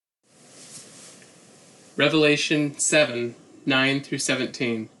Revelation 7, 9 through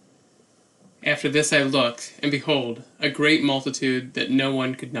 17. After this I looked, and behold, a great multitude that no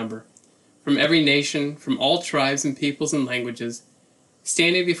one could number, from every nation, from all tribes and peoples and languages,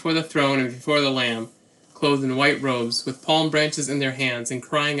 standing before the throne and before the Lamb, clothed in white robes, with palm branches in their hands, and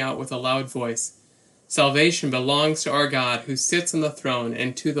crying out with a loud voice, Salvation belongs to our God, who sits on the throne,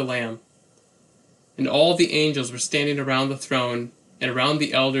 and to the Lamb. And all the angels were standing around the throne, and around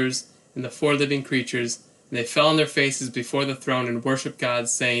the elders, and the four living creatures, and they fell on their faces before the throne and worshipped God,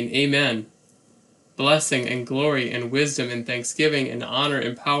 saying, Amen. Blessing and glory and wisdom and thanksgiving and honor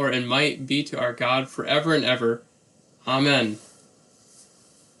and power and might be to our God forever and ever. Amen.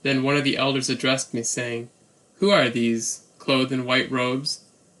 Then one of the elders addressed me, saying, Who are these, clothed in white robes,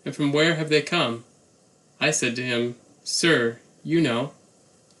 and from where have they come? I said to him, Sir, you know.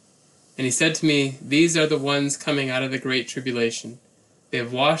 And he said to me, These are the ones coming out of the great tribulation. They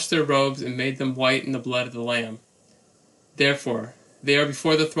have washed their robes and made them white in the blood of the Lamb. Therefore, they are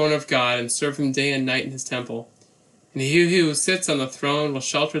before the throne of God and serve him day and night in his temple. And he who sits on the throne will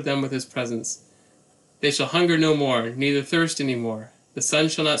shelter them with his presence. They shall hunger no more, neither thirst any more. The sun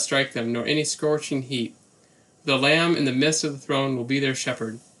shall not strike them, nor any scorching heat. The Lamb in the midst of the throne will be their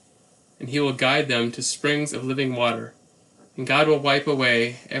shepherd, and he will guide them to springs of living water. And God will wipe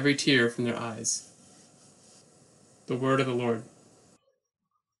away every tear from their eyes. The word of the Lord.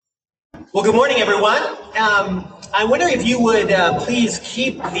 Well, good morning, everyone. I wonder if you would please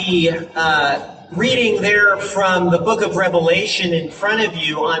keep the reading there from the book of Revelation in front of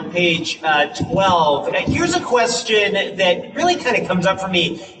you on page 12. Here's a question that really kind of comes up for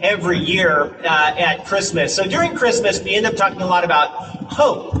me every year at Christmas. So during Christmas, we end up talking a lot about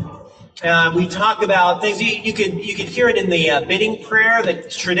hope. We talk about things, you could hear it in the bidding prayer, the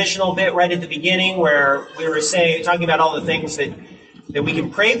traditional bit right at the beginning where we were talking about all the things that we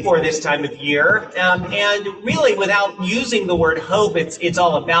can pray for this time of year. And really, without using the word hope, it's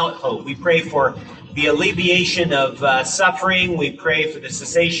all about hope. We pray for the alleviation of suffering. We pray for the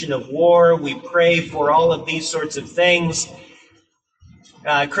cessation of war. We pray for all of these sorts of things.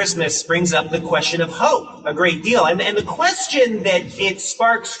 Christmas brings up the question of hope a great deal. And the question that it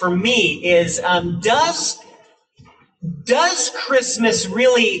sparks for me is, does Christmas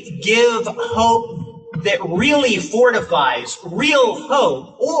really give hope that really fortifies real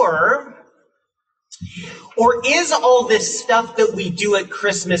hope, or is all this stuff that we do at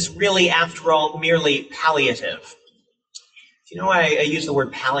Christmas really, after all, merely palliative? Do you know why I use the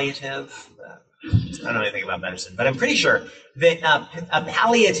word palliative? I don't know anything about medicine, but I'm pretty sure that a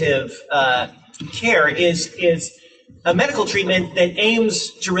palliative care is a medical treatment that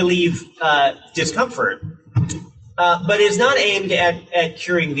aims to relieve discomfort, but is not aimed at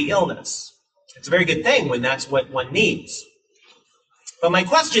curing the illness. It's a very good thing when that's what one needs. But my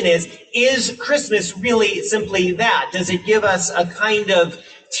question is Christmas really simply that? Does it give us a kind of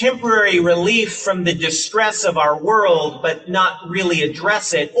temporary relief from the distress of our world, but not really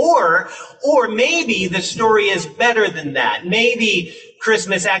address it? Or maybe the story is better than that. Maybe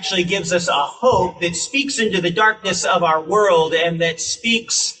Christmas actually gives us a hope that speaks into the darkness of our world and that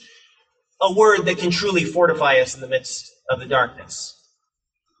speaks a word that can truly fortify us in the midst of the darkness.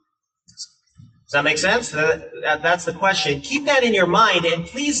 Does that make sense? That's the question. Keep that in your mind, and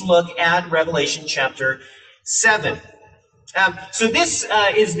please look at Revelation chapter 7. So this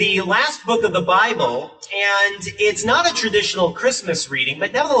is the last book of the Bible, and it's not a traditional Christmas reading,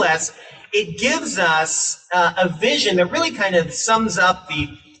 but nevertheless, it gives us a vision that really kind of sums up the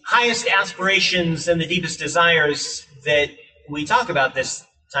highest aspirations and the deepest desires that we talk about this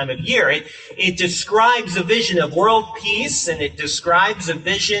time of year. It describes a vision of world peace, and it describes a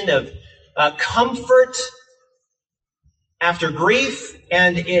vision of comfort after grief,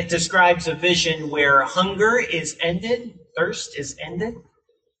 and it describes a vision where hunger is ended, thirst is ended.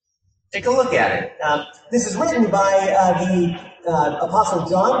 Take a look at it. This is written by the Apostle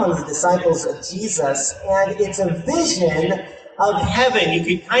John, one of the disciples of Jesus, and it's a vision of heaven. You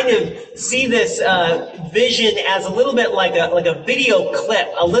could kind of see this vision as a little bit like a video clip,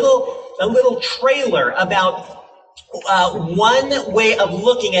 a little trailer about one way of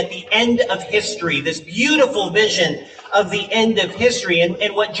looking at the end of history, this beautiful vision of the end of history.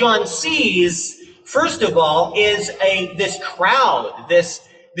 And what John sees, first of all, is this crowd, this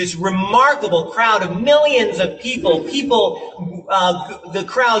remarkable crowd of millions of people, the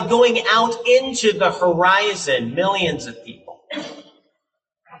crowd going out into the horizon, millions of people.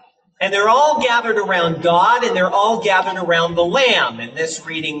 And they're all gathered around God, and they're all gathered around the Lamb. In this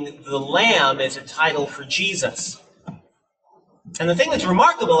reading, the Lamb is a title for Jesus. And the thing that's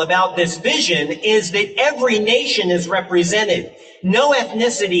remarkable about this vision is that every nation is represented. No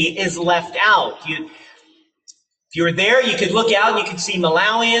ethnicity is left out. If you were there, you could look out and you could see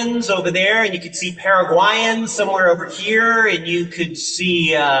Malawians over there, and you could see Paraguayans somewhere over here, and you could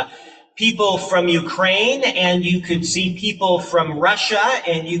see people from Ukraine, and you could see people from Russia,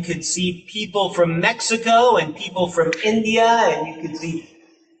 and you could see people from Mexico, and people from India, and you could see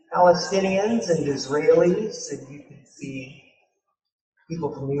Palestinians and Israelis, and you could see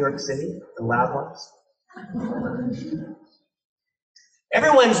people from New York City, the loud ones.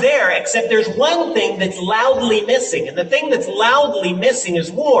 Everyone's there, except there's one thing that's loudly missing, and the thing that's loudly missing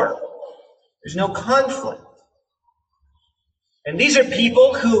is war. There's no conflict. And these are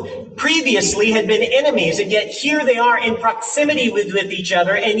people who previously had been enemies, and yet here they are in proximity with each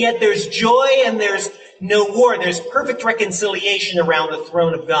other, and yet there's joy and there's no war. There's perfect reconciliation around the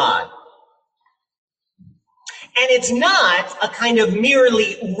throne of God. And it's not a kind of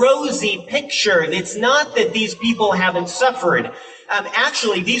merely rosy picture. It's not that these people haven't suffered.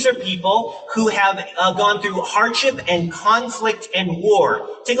 Actually, these are people who have gone through hardship and conflict and war.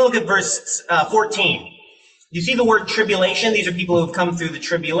 Take a look at verse 14. You see the word tribulation? These are people who have come through the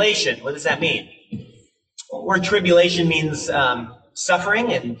tribulation. What does that mean? The word tribulation means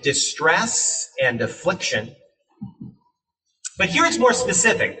suffering and distress and affliction. But here it's more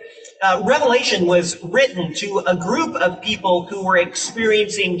specific. Revelation was written to a group of people who were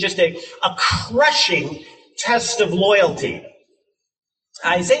experiencing just a crushing test of loyalty.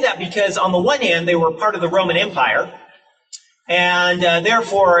 I say that because on the one hand, they were part of the Roman Empire, and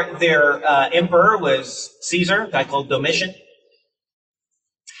therefore their emperor was Caesar, a guy called Domitian.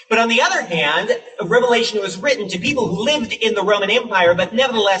 But on the other hand, Revelation was written to people who lived in the Roman Empire, but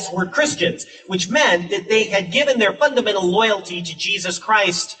nevertheless were Christians, which meant that they had given their fundamental loyalty to Jesus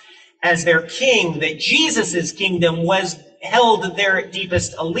Christ as their king, that Jesus' kingdom was held their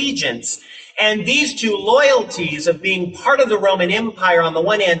deepest allegiance. And these two loyalties of being part of the Roman Empire on the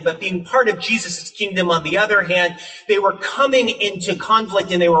one hand, but being part of Jesus' kingdom on the other hand, they were coming into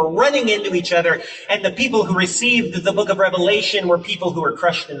conflict and they were running into each other. And the people who received the book of Revelation were people who were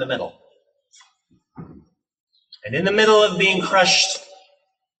crushed in the middle. And in the middle of being crushed,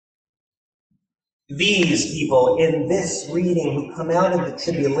 these people in this reading who come out of the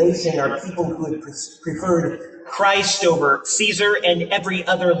tribulation are people who had preferred Christ over Caesar and every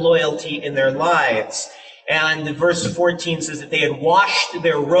other loyalty in their lives. And verse 14 says that they had washed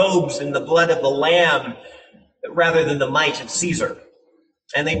their robes in the blood of the Lamb rather than the might of Caesar.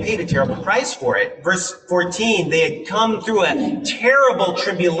 And they paid a terrible price for it. Verse 14, they had come through a terrible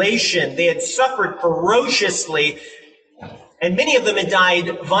tribulation. They had suffered ferociously, and many of them had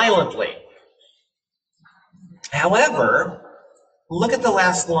died violently. However, look at the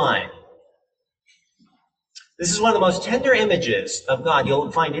last line. This is one of the most tender images of God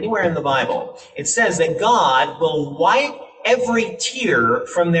you'll find anywhere in the Bible. It says that God will wipe every tear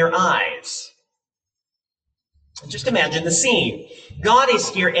from their eyes. Just imagine the scene. God is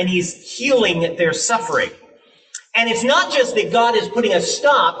here and he's healing their suffering. And it's not just that God is putting a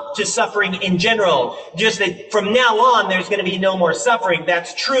stop to suffering in general, just that from now on there's going to be no more suffering.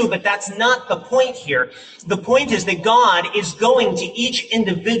 That's true, but that's not the point here. The point is that God is going to each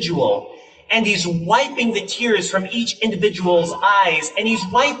individual and he's wiping the tears from each individual's eyes. And he's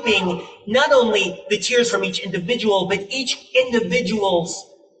wiping not only the tears from each individual, but each individual's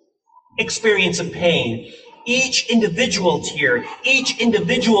experience of pain. Each individual tear, each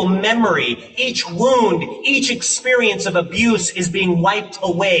individual memory, each wound, each experience of abuse is being wiped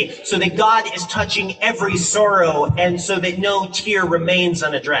away so that God is touching every sorrow and so that no tear remains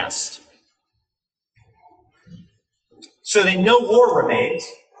unaddressed. So that no war remains,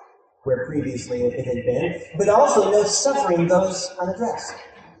 where previously it had been, but also no suffering goes unaddressed.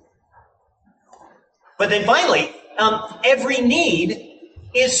 But then finally, every need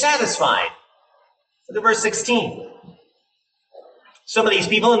is satisfied. Look at verse 16. Some of these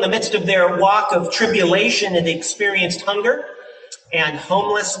people, in the midst of their walk of tribulation, had experienced hunger and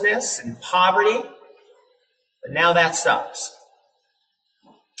homelessness and poverty. But now that stops.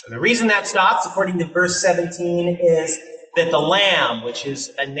 And the reason that stops, according to verse 17, is that the Lamb, which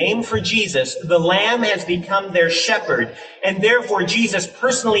is a name for Jesus, the Lamb has become their shepherd. And therefore, Jesus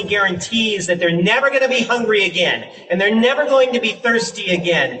personally guarantees that they're never going to be hungry again. And they're never going to be thirsty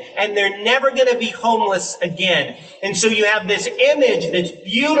again. And they're never going to be homeless again. And so you have this image that's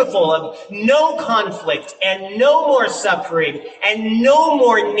beautiful of no conflict and no more suffering and no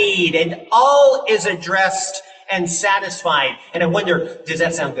more need. And all is addressed and satisfied. And I wonder, does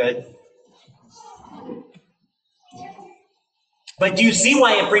that sound good? But do you see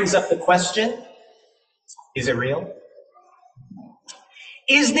why it brings up the question? Is it real?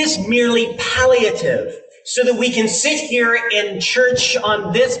 Is this merely palliative? so that we can sit here in church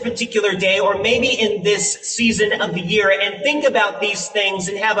on this particular day, or maybe in this season of the year, and think about these things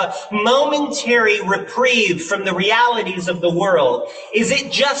and have a momentary reprieve from the realities of the world? Is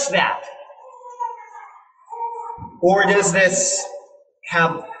it just that? Or does this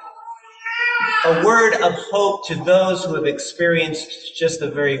have a word of hope to those who have experienced just the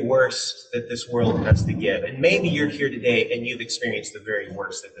very worst that this world has to give? And maybe you're here today and you've experienced the very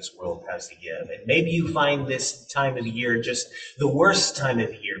worst that this world has to give. And maybe you find this time of the year just the worst time of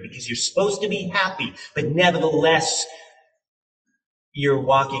the year because you're supposed to be happy, but nevertheless, you're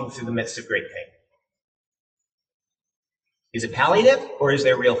walking through the midst of great pain. Is it palliative or is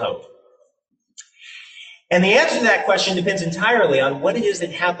there real hope? And the answer to that question depends entirely on what it is that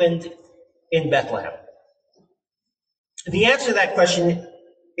happened in Bethlehem. The answer to that question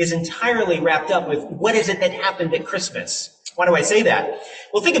is entirely wrapped up with what is it that happened at Christmas. Why do I say that?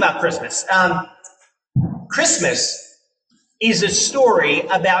 Well, think about Christmas. Christmas is a story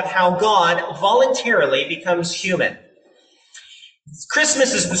about how God voluntarily becomes human.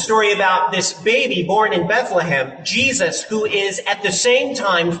 Christmas is the story about this baby born in Bethlehem, Jesus, who is at the same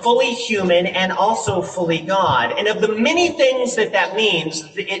time fully human and also fully God. And of the many things that means,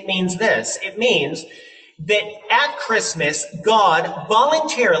 it means this. It means that at Christmas, God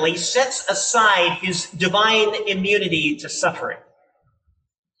voluntarily sets aside his divine immunity to suffering.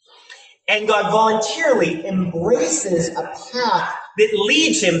 And God voluntarily embraces a path that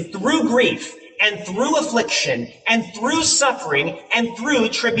leads him through grief and through affliction, and through suffering, and through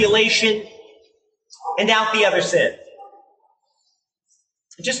tribulation, and out the other side.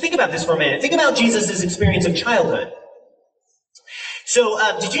 Just think about this for a minute. Think about Jesus' experience of childhood. So,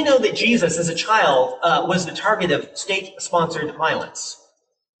 did you know that Jesus, as a child, was the target of state-sponsored violence?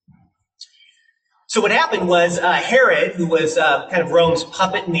 So what happened was Herod, who was kind of Rome's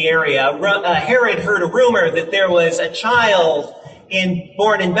puppet in the area, Herod heard a rumor that there was a child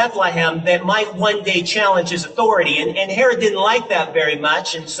born in Bethlehem that might one day challenge his authority. And Herod didn't like that very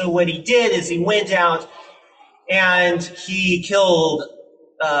much. And so what he did is he went out and he killed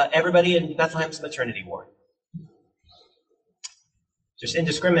everybody in Bethlehem's maternity ward. Just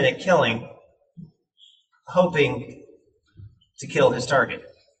indiscriminate killing, hoping to kill his target.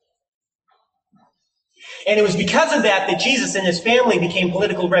 And it was because of that that Jesus and his family became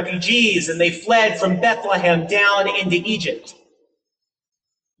political refugees, and they fled from Bethlehem down into Egypt.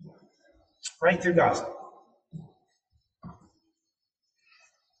 Right through Gaza.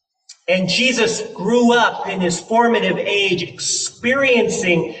 And Jesus grew up in his formative age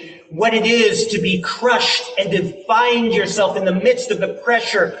experiencing what it is to be crushed and to find yourself in the midst of the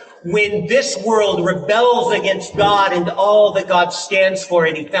pressure when this world rebels against God and all that God stands for,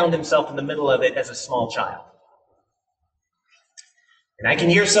 and he found himself in the middle of it as a small child. And I can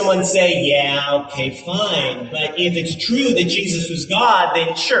hear someone say, yeah, okay, fine. But if it's true that Jesus was God,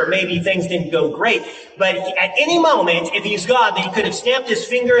 then sure, maybe things didn't go great. But at any moment, if he's God, then he could have snapped his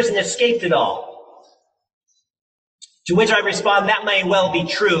fingers and escaped it all. To which I respond, that may well be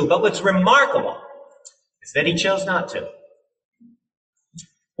true. But what's remarkable is that he chose not to.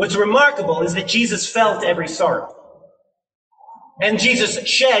 What's remarkable is that Jesus felt every sorrow. And Jesus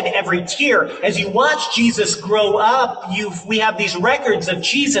shed every tear. As you watch Jesus grow up, we have these records of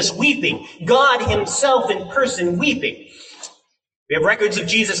Jesus weeping, God himself in person weeping. We have records of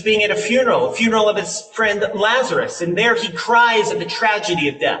Jesus being at a funeral of his friend Lazarus, and there he cries at the tragedy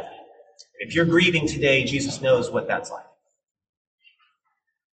of death. If you're grieving today, Jesus knows what that's like.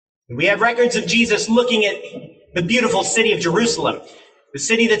 And we have records of Jesus looking at the beautiful city of Jerusalem, the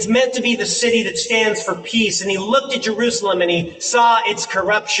city that's meant to be the city that stands for peace. And he looked at Jerusalem and he saw its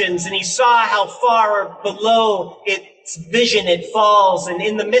corruptions and he saw how far below its vision it falls. And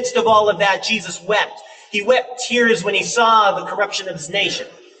in the midst of all of that, Jesus wept. He wept tears when he saw the corruption of his nation.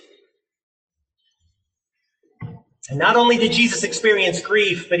 And not only did Jesus experience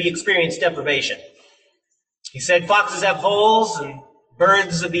grief, but he experienced deprivation. He said, foxes have holes and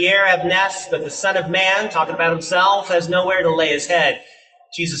birds of the air have nests, but the Son of Man, talking about himself, has nowhere to lay his head.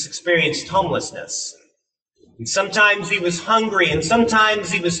 Jesus experienced homelessness. And sometimes he was hungry, and sometimes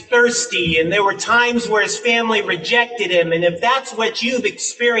he was thirsty, and there were times where his family rejected him. And if that's what you've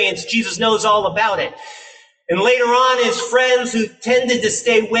experienced, Jesus knows all about it. And later on, his friends who tended to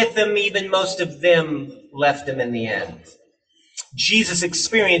stay with him, even most of them left him in the end. Jesus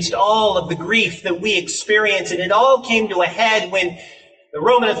experienced all of the grief that we experience, and it all came to a head when the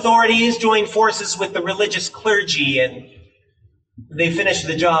Roman authorities joined forces with the religious clergy, and they finished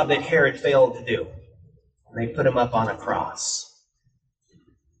the job that Herod failed to do. And they put him up on a cross.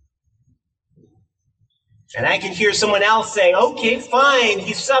 And I can hear someone else say, okay, fine,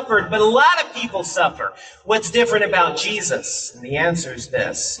 he suffered, but a lot of people suffer. What's different about Jesus? And the answer is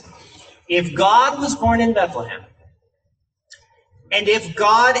this. If God was born in Bethlehem, and if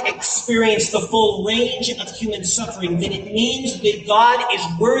God experienced the full range of human suffering, then it means that God is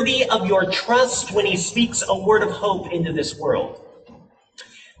worthy of your trust when he speaks a word of hope into this world.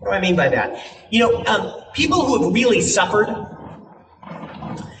 What do I mean by that? People who have really suffered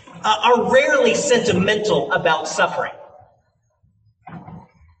are rarely sentimental about suffering.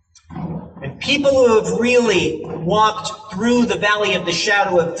 And people who have really walked through the valley of the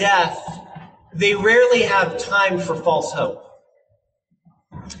shadow of death, they rarely have time for false hope.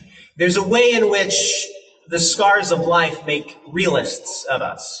 There's a way in which the scars of life make realists of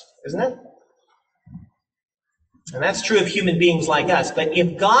us, isn't it? And that's true of human beings like us. But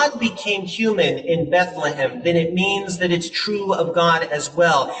if God became human in Bethlehem, then it means that it's true of God as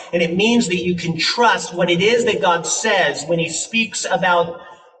well. And it means that you can trust what it is that God says when he speaks about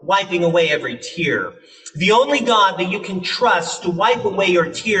wiping away every tear. The only God that you can trust to wipe away your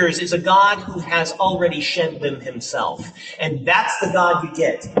tears is a God who has already shed them himself. And that's the God you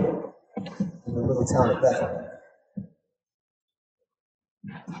get in the little town of Bethlehem.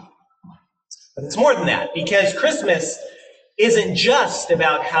 But it's more than that, because Christmas isn't just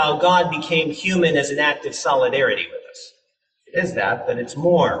about how God became human as an act of solidarity with us. It is that, but it's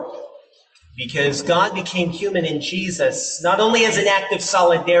more. Because God became human in Jesus, not only as an act of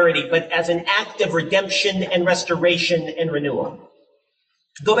solidarity, but as an act of redemption and restoration and renewal.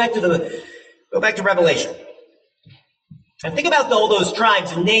 Go back to Revelation. And think about all those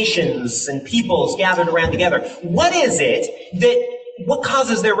tribes and nations and peoples gathered around together. What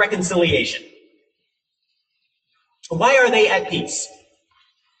causes their reconciliation? Why are they at peace?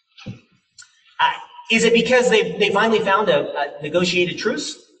 Is it because they finally found a negotiated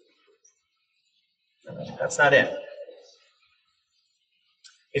truce? No, that's not it.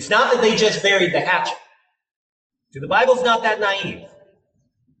 It's not that they just buried the hatchet. The Bible's not that naive.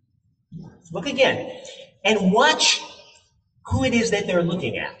 Look again and watch who it is that they're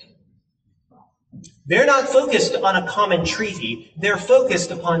looking at. They're not focused on a common treaty. They're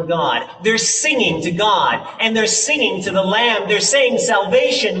focused upon God. They're singing to God, and they're singing to the Lamb. They're saying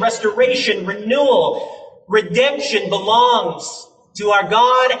salvation, restoration, renewal, redemption belongs to our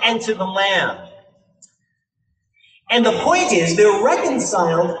God and to the Lamb. And the point is, they're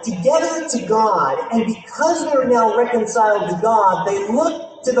reconciled together to God, and because they're now reconciled to God, they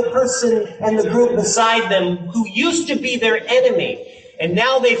look to the person and the group beside them who used to be their enemy. And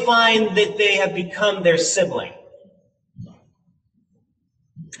now they find that they have become their sibling.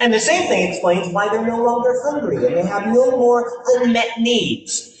 And the same thing explains why they're no longer hungry and they have no more unmet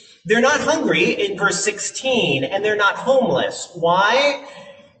needs. They're not hungry in verse 16, and they're not homeless. Why?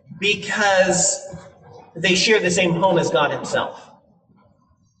 Because they share the same home as God himself.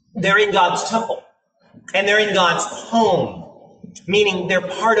 They're in God's temple, and they're in God's home. Meaning they're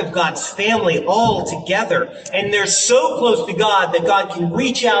part of God's family all together. And they're so close to God that God can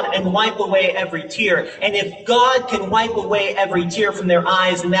reach out and wipe away every tear. And if God can wipe away every tear from their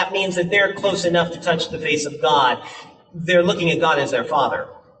eyes, then that means that they're close enough to touch the face of God. They're looking at God as their Father.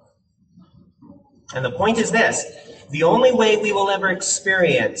 And the point is this. The only way we will ever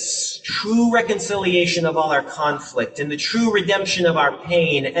experience true reconciliation of all our conflict and the true redemption of our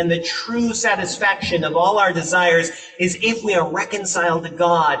pain and the true satisfaction of all our desires is if we are reconciled to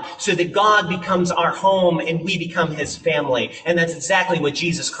God so that God becomes our home and we become his family. And that's exactly what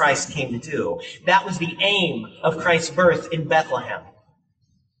Jesus Christ came to do. That was the aim of Christ's birth in Bethlehem.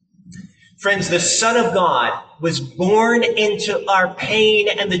 Friends, the Son of God was born into our pain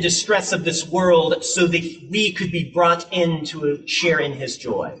and the distress of this world so that we could be brought in to share in his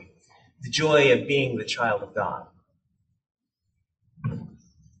joy, the joy of being the child of God.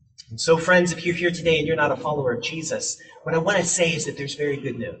 And so, friends, if you're here today and you're not a follower of Jesus, what I want to say is that there's very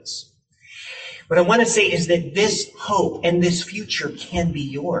good news. What I want to say is that this hope and this future can be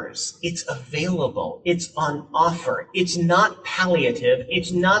yours. It's available. It's on offer. It's not palliative.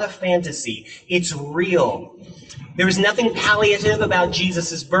 It's not a fantasy. It's real. There is nothing palliative about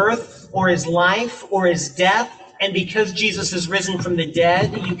Jesus' birth or his life or his death. And because Jesus is risen from the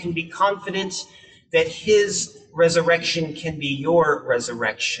dead, you can be confident that his resurrection can be your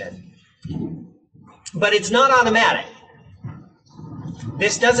resurrection. But it's not automatic.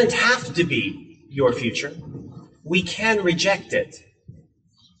 This doesn't have to be your future. We can reject it.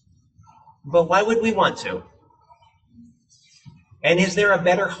 But why would we want to? And is there a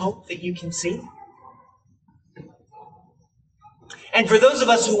better hope that you can see? And for those of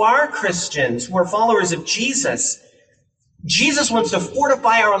us who are Christians, who are followers of Jesus, Jesus wants to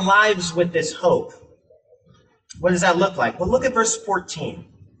fortify our lives with this hope. What does that look like? Well, look at verse 14.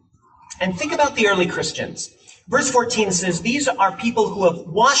 And think about the early Christians. Verse 14 says, these are people who have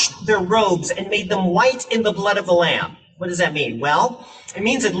washed their robes and made them white in the blood of the Lamb. What does that mean? Well, it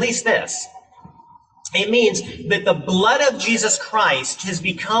means at least this. It means that the blood of Jesus Christ has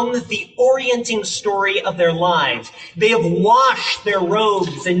become the orienting story of their lives. They have washed their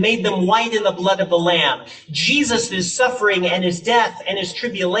robes and made them white in the blood of the Lamb. Jesus' suffering and his death and his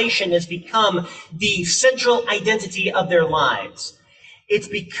tribulation has become the central identity of their lives. It's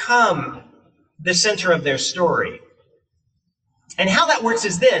become the center of their story. And how that works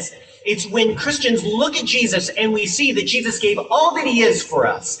is this. It's when Christians look at Jesus and we see that Jesus gave all that he is for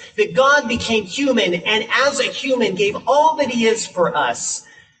us, that God became human and as a human gave all that he is for us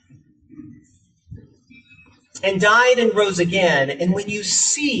and died and rose again. And when you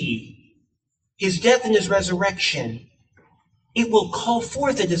see his death and his resurrection, it will call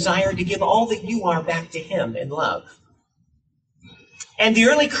forth a desire to give all that you are back to him in love. And the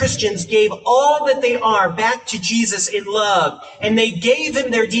early Christians gave all that they are back to Jesus in love, and they gave him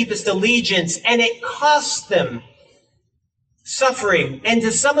their deepest allegiance, and it cost them suffering. And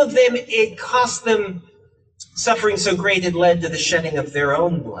to some of them, it cost them suffering so great it led to the shedding of their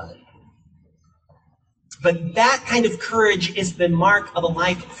own blood. But that kind of courage is the mark of a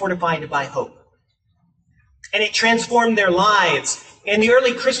life fortified by hope. And it transformed their lives. And the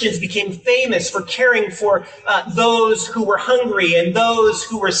early Christians became famous for caring for those who were hungry and those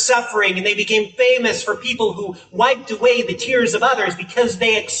who were suffering. And they became famous for people who wiped away the tears of others because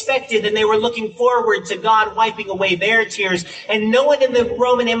they expected and they were looking forward to God wiping away their tears. And no one in the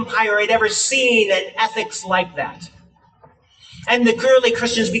Roman Empire had ever seen an ethics like that. And the early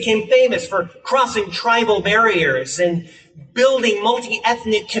Christians became famous for crossing tribal barriers and building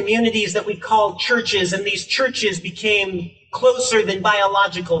multi-ethnic communities that we called churches. And these churches became closer than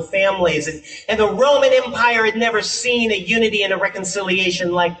biological families. And the Roman Empire had never seen a unity and a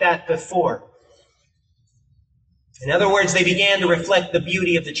reconciliation like that before. In other words, they began to reflect the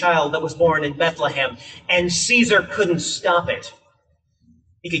beauty of the child that was born in Bethlehem. And Caesar couldn't stop it.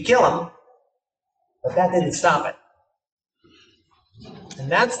 He could kill him, but that didn't stop it.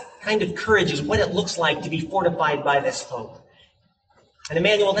 And that kind of courage is what it looks like to be fortified by this hope. And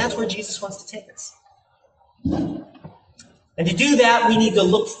Emmanuel, that's where Jesus wants to take us. And to do that, we need to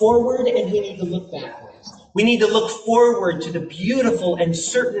look forward and we need to look backwards. We need to look forward to the beautiful and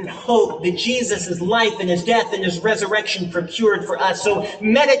certain hope that Jesus' life and his death and his resurrection procured for us. So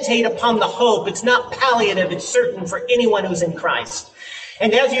meditate upon the hope. It's not palliative, it's certain for anyone who's in Christ.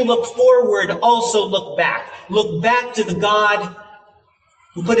 And as you look forward, also look back. Look back to the God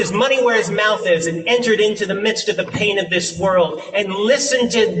who put his money where his mouth is and entered into the midst of the pain of this world. And listen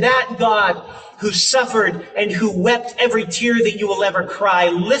to that God who suffered and who wept every tear that you will ever cry.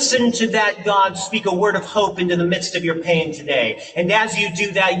 Listen to that God speak a word of hope into the midst of your pain today. And as you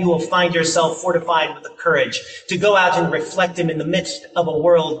do that, you will find yourself fortified with the courage to go out and reflect him in the midst of a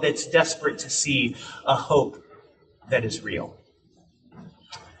world that's desperate to see a hope that is real.